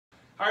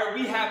All right,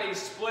 we have a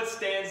split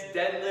stance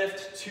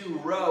deadlift to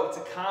row. It's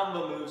a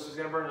combo move, so it's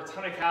gonna burn a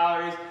ton of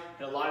calories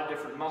in a lot of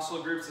different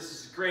muscle groups. This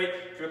is great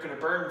if you're looking to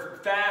burn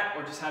fat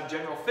or just have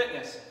general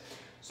fitness.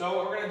 So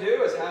what we're gonna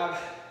do is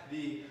have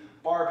the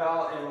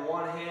barbell in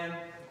one hand.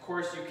 Of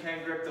course, you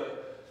can grip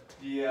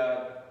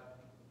the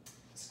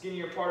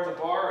skinnier part of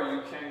the bar, or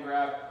you can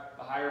grab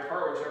the higher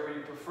part, whichever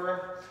you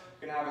prefer.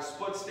 You're gonna have a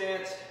split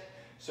stance.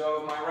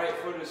 So if my right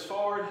foot is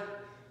forward,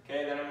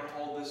 okay, then I'm gonna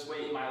hold this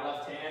weight in my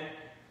left hand.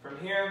 From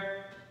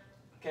here,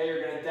 okay,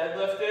 you're gonna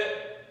deadlift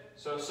it.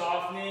 So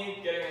soft knee,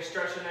 getting a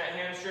stretch in that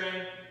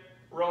hamstring,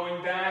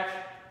 rowing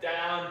back,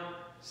 down,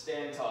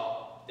 stand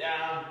tall,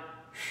 down.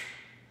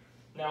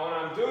 Now when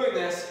I'm doing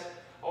this,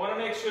 I wanna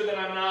make sure that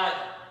I'm not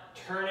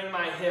turning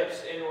my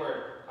hips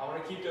inward. I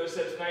wanna keep those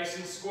hips nice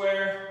and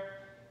square,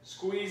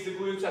 squeeze the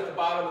glutes at the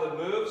bottom of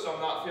the move so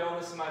I'm not feeling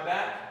this in my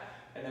back,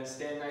 and then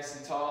stand nice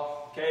and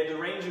tall. Okay, the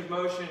range of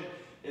motion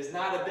is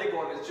not a big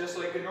one. It's just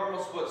like a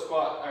normal split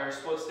squat or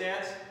split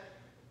stance.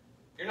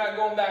 You're not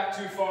going back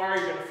too far.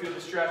 You're gonna feel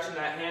the stretch in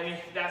that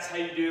hammy. That's how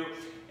you do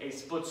a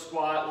split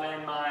squat,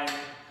 landmine,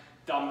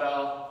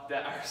 dumbbell,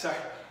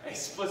 a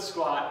split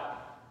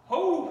squat.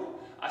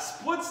 A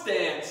split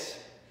stance,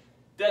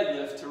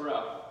 deadlift to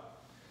row.